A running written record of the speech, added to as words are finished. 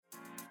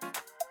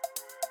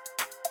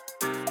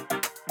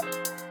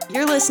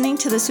You're listening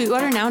to the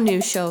Sweetwater Now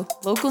News Show.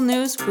 Local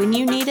news when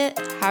you need it,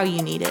 how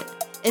you need it.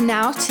 And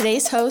now,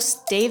 today's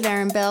hosts, Dave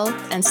and Brayden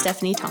and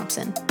Stephanie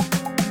Thompson.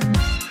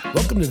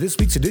 Welcome to this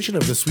week's edition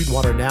of the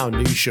Sweetwater Now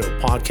News Show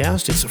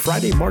podcast. It's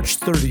Friday, March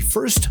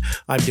 31st.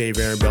 I'm Dave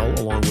Arambell,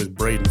 along with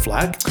Brayden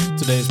Flack.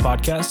 Today's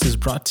podcast is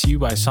brought to you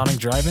by Sonic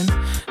Drive-In.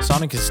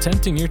 Sonic is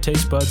tempting your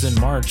taste buds in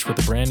March with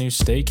a brand new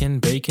steak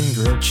and bacon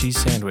grilled cheese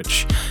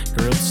sandwich.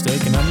 Grilled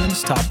steak and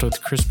onions topped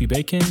with crispy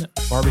bacon,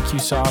 barbecue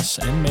sauce,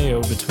 and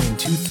mayo between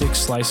two thick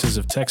slices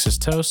of Texas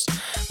toast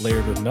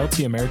layered with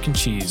melty American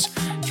cheese.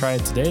 Try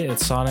it today at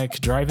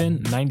Sonic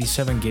Drive-In,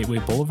 97 Gateway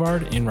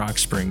Boulevard in Rock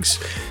Springs.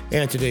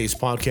 And today's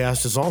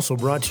podcast is also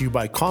brought to you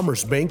by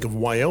Commerce Bank of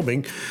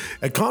Wyoming.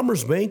 At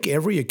Commerce Bank,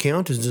 every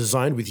account is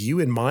designed with you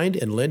in mind,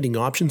 and lending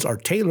options are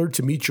tailored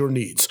to meet your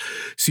needs.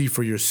 See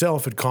for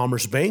yourself at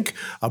Commerce Bank,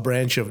 a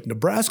branch of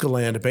Nebraska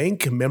Land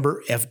Bank,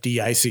 member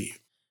FDIC.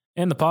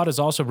 And the pod is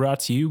also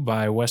brought to you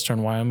by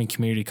Western Wyoming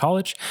Community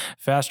College.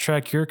 Fast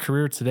track your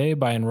career today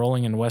by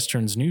enrolling in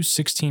Western's new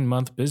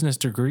 16-month business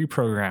degree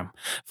program.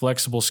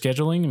 Flexible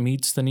scheduling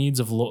meets the needs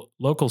of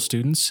local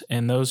students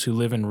and those who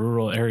live in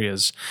rural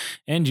areas.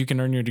 And you can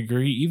earn your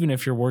degree even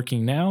if you're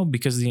working now,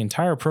 because the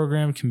entire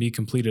program can be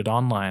completed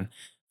online.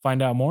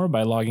 Find out more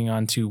by logging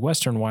on to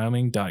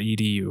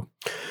westernwyoming.edu.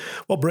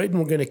 Well, Brayden,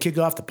 we're going to kick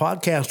off the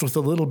podcast with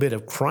a little bit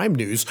of crime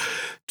news.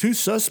 Two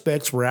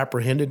suspects were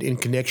apprehended in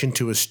connection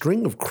to a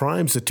string of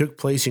crimes that took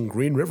place in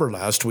Green River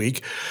last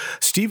week.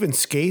 Stephen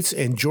Skates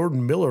and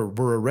Jordan Miller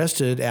were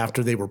arrested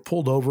after they were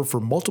pulled over for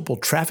multiple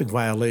traffic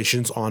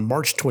violations on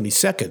March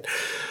 22nd.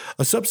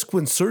 A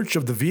subsequent search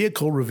of the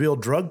vehicle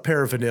revealed drug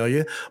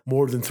paraphernalia,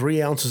 more than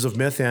 3 ounces of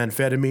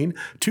methamphetamine,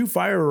 2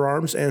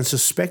 firearms, and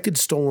suspected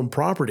stolen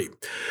property.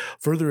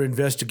 Further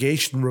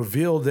investigation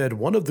revealed that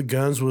one of the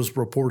guns was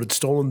reported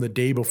stolen the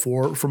day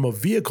before from a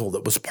vehicle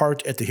that was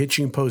parked at the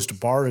Hitching Post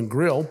Bar and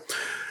Grill.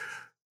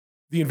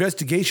 The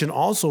investigation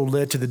also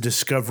led to the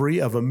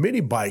discovery of a mini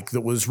bike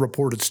that was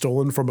reported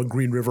stolen from a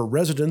Green River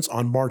residence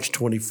on March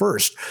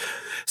 21st.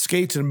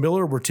 Skates and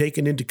Miller were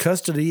taken into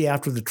custody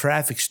after the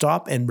traffic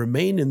stop and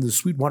remain in the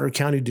Sweetwater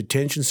County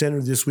Detention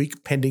Center this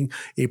week pending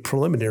a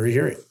preliminary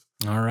hearing.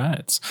 All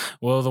right.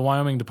 Well, the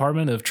Wyoming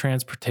Department of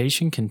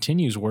Transportation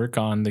continues work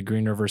on the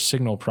Green River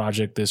Signal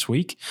project this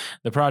week.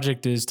 The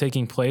project is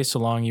taking place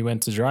along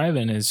Uinta Drive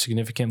and is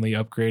significantly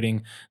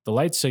upgrading the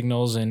light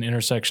signals and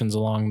intersections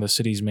along the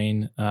city's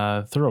main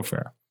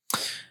thoroughfare.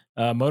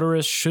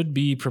 Motorists should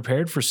be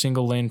prepared for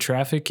single-lane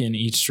traffic in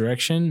each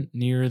direction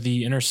near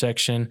the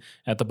intersection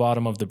at the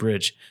bottom of the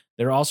bridge.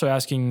 They're also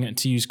asking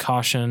to use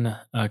caution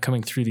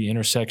coming through the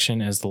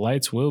intersection, as the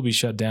lights will be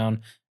shut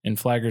down and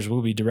flaggers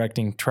will be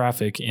directing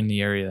traffic in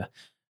the area.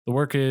 The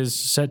work is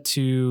set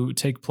to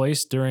take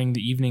place during the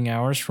evening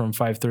hours from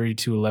 5:30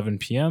 to 11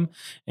 p.m.,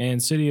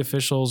 and city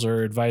officials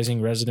are advising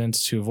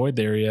residents to avoid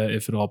the area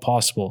if at all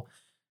possible.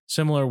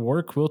 Similar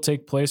work will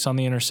take place on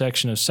the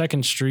intersection of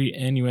 2nd Street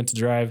and Uinta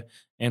Drive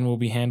and will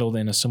be handled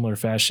in a similar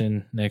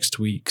fashion next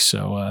week.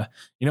 So,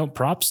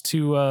 props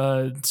to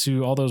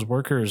all those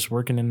workers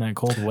working in that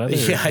cold weather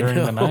during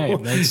the night.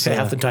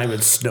 Half the time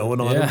it's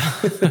snowing on them.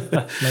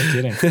 No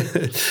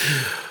kidding.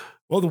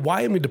 Well, the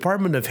Wyoming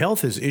Department of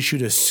Health has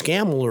issued a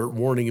scam alert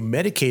warning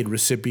Medicaid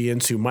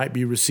recipients who might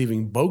be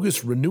receiving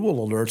bogus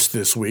renewal alerts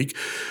this week.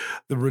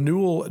 The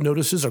renewal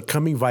notices are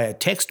coming via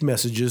text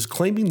messages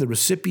claiming the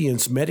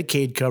recipient's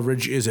Medicaid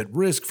coverage is at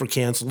risk for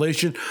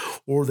cancellation,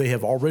 or they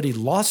have already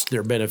lost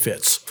their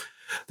benefits.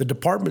 The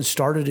department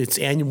started its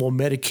annual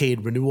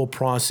Medicaid renewal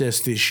process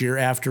this year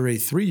after a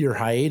 3-year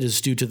hiatus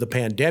due to the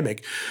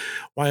pandemic.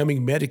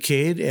 Wyoming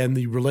Medicaid and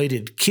the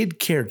related Kid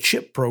Care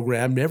CHIP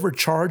program never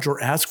charge or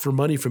ask for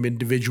money from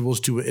individuals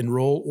to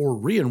enroll or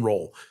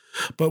re-enroll.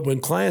 But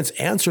when clients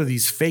answer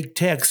these fake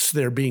texts,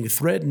 they're being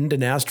threatened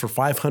and asked for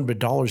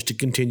 $500 to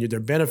continue their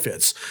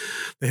benefits.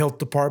 The health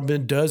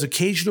department does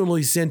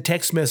occasionally send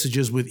text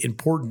messages with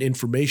important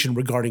information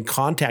regarding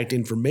contact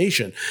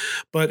information,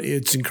 but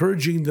it's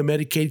encouraging the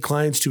Medicaid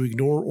clients to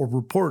ignore or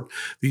report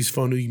these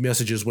phony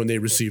messages when they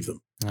receive them.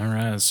 All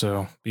right,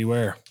 so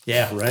beware.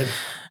 Yeah, right.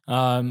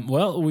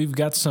 Well, we've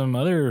got some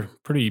other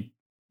pretty,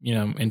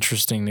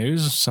 interesting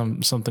news,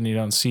 something you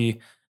don't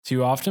see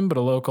too often, but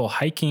a local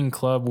hiking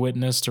club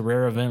witnessed a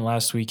rare event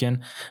last weekend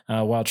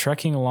while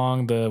trekking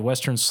along the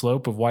western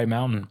slope of White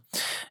Mountain.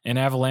 An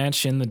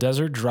avalanche in the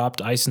desert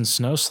dropped ice and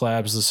snow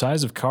slabs the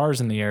size of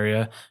cars in the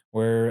area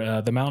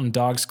where the Mountain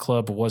Dogs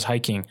Club was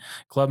hiking.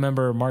 Club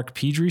member Mark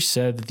Pedri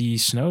said the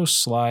snow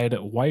slide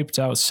wiped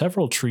out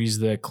several trees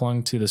that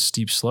clung to the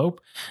steep slope,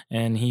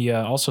 and he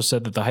also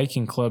said that the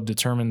hiking club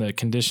determined that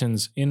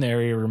conditions in the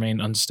area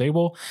remain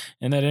unstable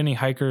and that any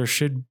hiker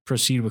should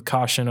proceed with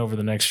caution over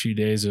the next few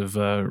days of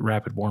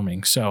rapid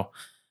warming. So,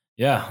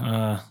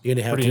 Yeah. You're going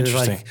to have pretty to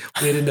interesting.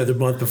 Wait another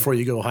month before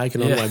you go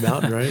hiking on my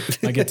mountain, right?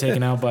 I get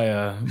taken out by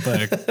a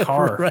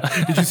car. Right.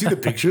 Did you see the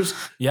pictures?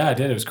 Yeah, I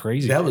did. It was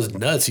crazy. That was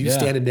nuts. He was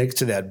standing next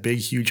to that big,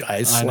 huge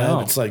ice I slab. know.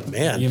 It's like,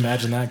 man. Can you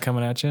imagine that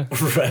coming at you?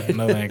 Right.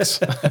 No thanks.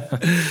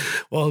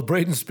 Well,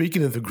 Brayden,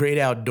 speaking of the great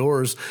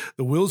outdoors,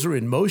 the wheels are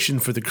in motion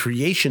for the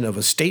creation of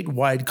a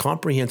statewide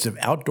comprehensive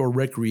outdoor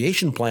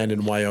recreation plan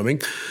in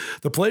Wyoming.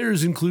 The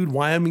players include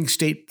Wyoming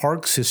State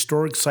Parks,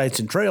 Historic Sites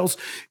and Trails,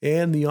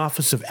 and the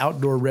Office of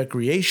Outdoor Recreation.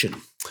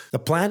 The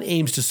plan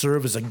aims to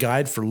serve as a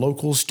guide for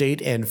local,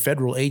 state, and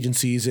federal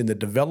agencies in the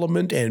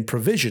development and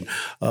provision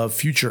of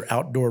future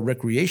outdoor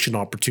recreation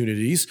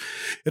opportunities.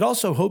 It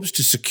also hopes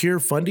to secure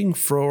funding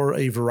for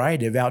a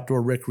variety of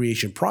outdoor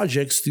recreation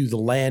projects through the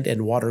Land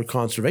and Water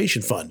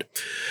Conservation Fund.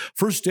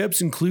 First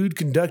steps include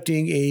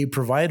conducting a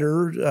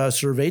provider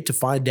survey to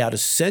find out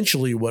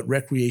essentially what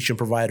recreation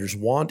providers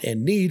want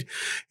and need,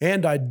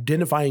 and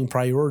identifying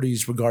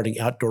priorities regarding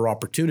outdoor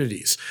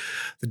opportunities.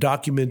 The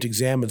document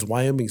examines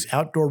Wyoming's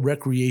outdoor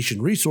recreation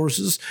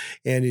resources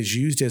and is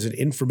used as an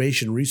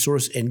information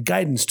resource and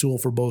guidance tool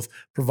for both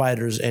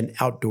providers and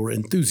outdoor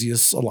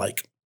enthusiasts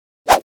alike.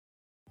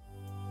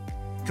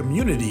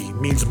 Community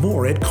means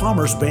more at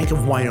Commerce Bank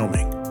of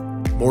Wyoming.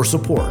 More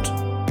support,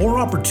 more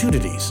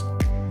opportunities,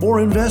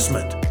 more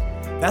investment.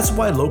 That's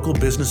why local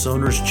business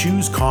owners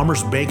choose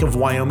Commerce Bank of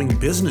Wyoming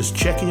business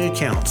checking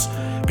accounts,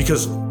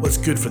 because what's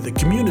good for the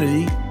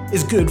community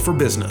is good for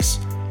business.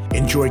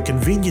 Enjoy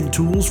convenient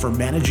tools for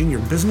managing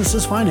your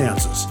business's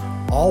finances,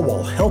 all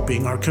while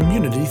helping our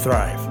community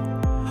thrive.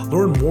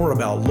 Learn more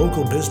about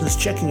local business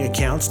checking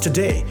accounts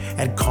today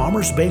at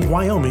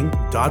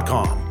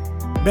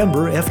commercebankwyoming.com.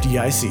 Member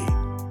FDIC.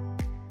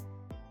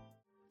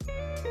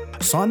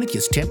 Sonic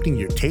is tempting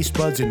your taste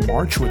buds in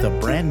March with a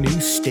brand new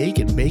steak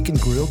and bacon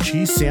grilled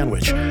cheese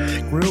sandwich.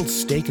 Grilled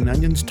steak and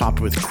onions topped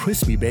with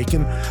crispy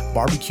bacon,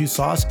 barbecue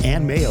sauce,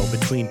 and mayo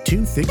between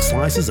two thick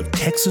slices of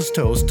Texas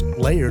toast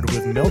layered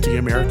with melty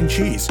American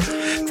cheese.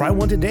 Try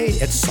one today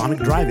at Sonic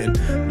Drive-In,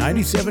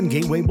 97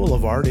 Gateway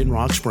Boulevard in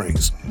Rock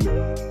Springs.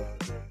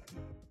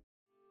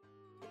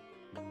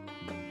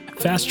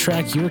 Fast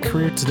track your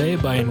career today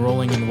by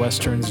enrolling in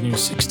Western's new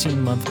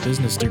 16-month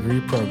business degree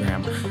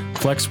program.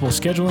 Flexible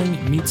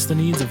scheduling meets the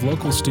needs of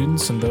local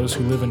students and those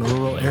who live in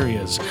rural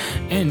areas.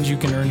 And you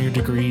can earn your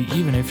degree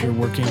even if you're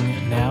working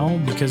now,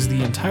 because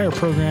the entire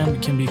program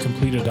can be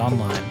completed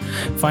online.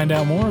 Find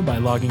out more by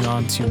logging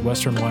on to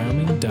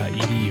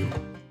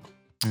westernwyoming.edu.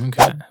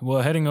 Okay.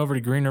 Well, heading over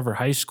to Green River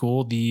High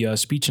School, the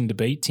speech and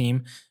debate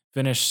team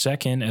finished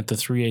second at the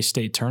 3A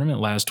state tournament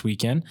last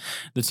weekend.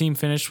 The team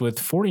finished with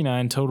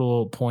 49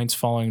 total points,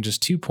 falling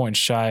just 2 points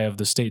shy of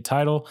the state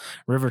title.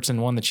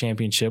 Riverton won the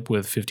championship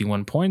with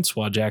 51 points,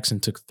 while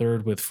Jackson took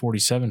third with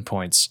 47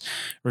 points.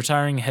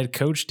 Retiring head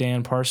coach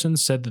Dan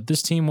Parsons said that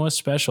this team was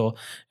special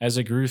as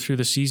it grew through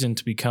the season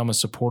to become a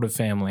supportive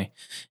family.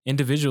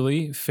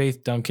 Individually,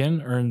 Faith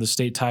Duncan earned the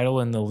state title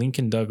in the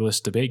Lincoln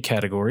Douglas debate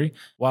category,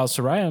 while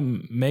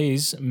Soraya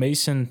Mays,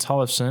 Mason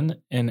Tollefson,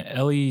 and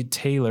Ellie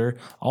Taylor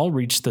all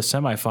reached the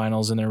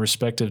semifinals in their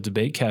respective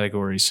debate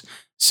categories.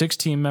 6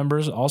 team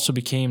members also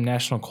became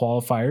national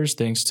qualifiers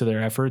thanks to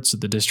their efforts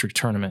at the district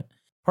tournament.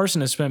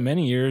 Parson has spent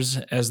many years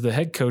as the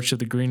head coach of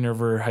the Green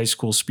River High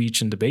School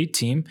speech and debate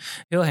team.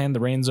 He'll hand the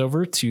reins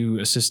over to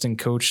assistant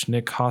coach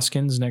Nick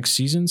Hoskins next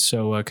season,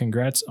 so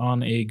congrats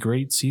on a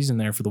great season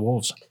there for the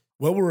Wolves.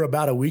 Well, we're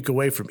about a week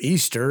away from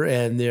Easter,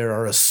 and there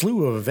are a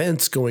slew of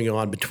events going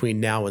on between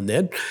now and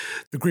then.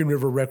 The Green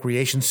River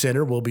Recreation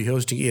Center will be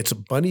hosting its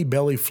Bunny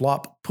Belly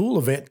Flop pool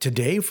event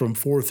today from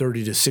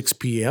 4:30 to 6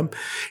 p.m.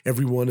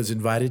 Everyone is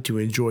invited to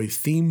enjoy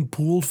themed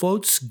pool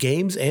floats,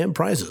 games, and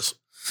prizes.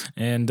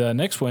 And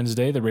next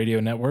Wednesday, the radio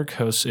network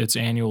hosts its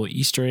annual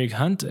Easter egg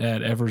hunt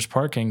at Evers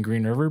Park in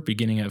Green River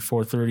beginning at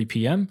 4:30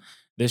 p.m.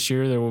 This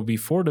year, there will be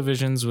 4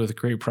 divisions with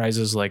great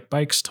prizes like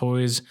bikes,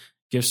 toys,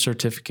 gift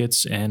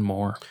certificates, and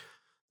more.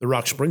 The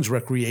Rock Springs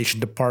Recreation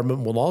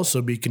Department will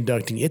also be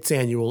conducting its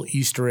annual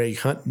Easter egg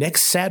hunt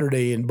next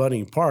Saturday in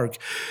Bunning Park.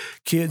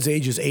 Kids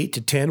ages 8 to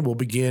 10 will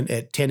begin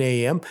at 10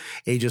 a.m.,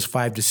 ages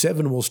 5 to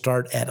 7 will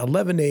start at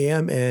 11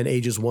 a.m., and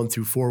ages 1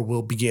 through 4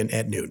 will begin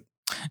at noon.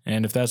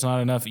 And if that's not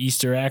enough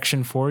Easter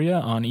action for you,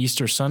 on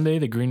Easter Sunday,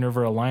 the Green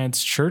River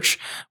Alliance Church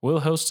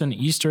will host an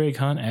Easter egg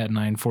hunt at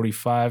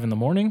 9:45 in the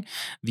morning.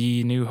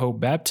 The New Hope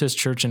Baptist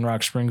Church in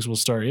Rock Springs will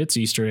start its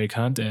Easter egg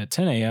hunt at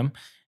 10 a.m.,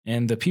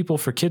 and the People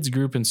for Kids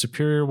group in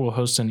Superior will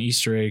host an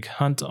Easter egg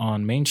hunt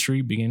on Main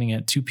Street beginning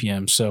at 2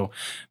 p.m. So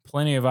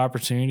plenty of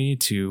opportunity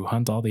to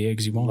hunt all the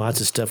eggs you want.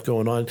 Lots of stuff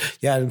going on.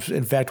 Yeah,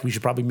 in fact, we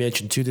should probably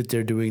mention, too, that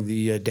they're doing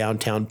the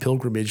downtown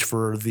pilgrimage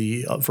for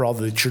all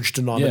the church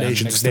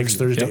denominations next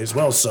Thursday as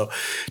well. So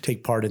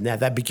take part in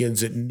that. That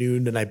begins at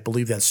noon, and I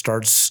believe that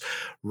starts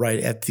right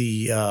at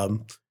the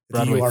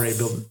URA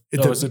building.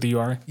 Is it the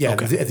URA? Yeah,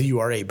 okay. At the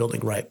URA building,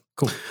 right.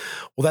 Cool.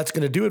 Well, that's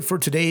going to do it for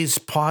today's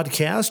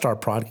podcast. Our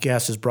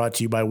podcast is brought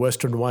to you by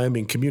Western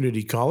Wyoming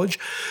Community College.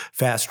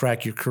 Fast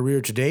track your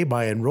career today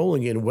by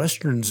enrolling in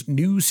Western's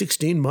new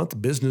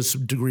 16-month business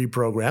degree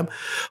program.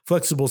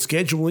 Flexible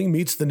scheduling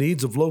meets the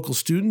needs of local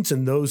students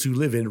and those who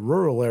live in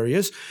rural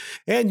areas.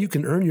 And you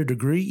can earn your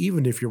degree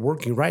even if you're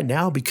working right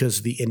now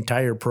because the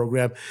entire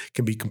program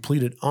can be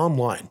completed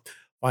online.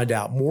 Find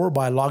out more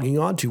by logging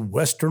on to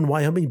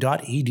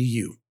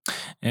westernwyoming.edu.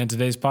 And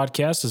today's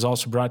podcast is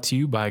also brought to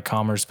you by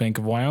Commerce Bank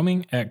of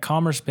Wyoming. At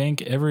Commerce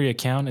Bank, every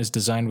account is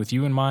designed with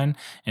you in mind,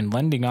 and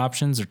lending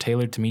options are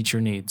tailored to meet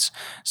your needs.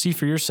 See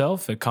for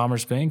yourself at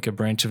Commerce Bank, a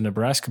branch of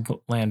Nebraska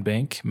Land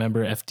Bank,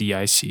 member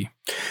FDIC.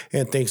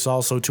 And thanks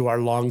also to our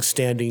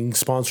long-standing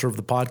sponsor of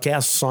the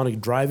podcast,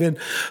 Sonic Drive-In.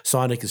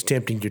 Sonic is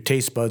tempting your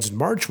taste buds in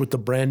March with the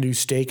brand new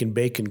steak and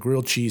bacon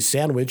grilled cheese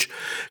sandwich.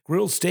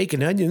 Grilled steak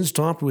and onions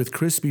topped with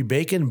crispy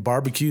bacon,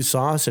 barbecue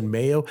sauce, and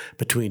mayo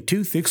between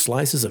two thick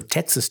slices of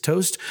Texas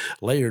toast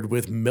layered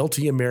with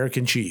melty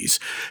American cheese.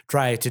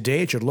 Try it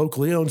today at your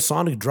locally owned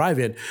Sonic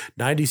Drive-In,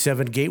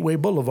 97 Gateway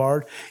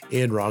Boulevard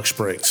in Rock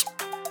Springs.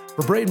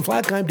 For Brayden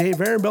Flack, I'm Dave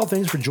Ehrenbell.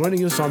 Thanks for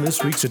joining us on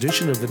this week's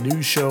edition of the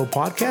News Show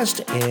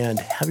podcast, and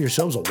have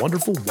yourselves a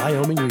wonderful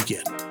Wyoming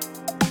weekend.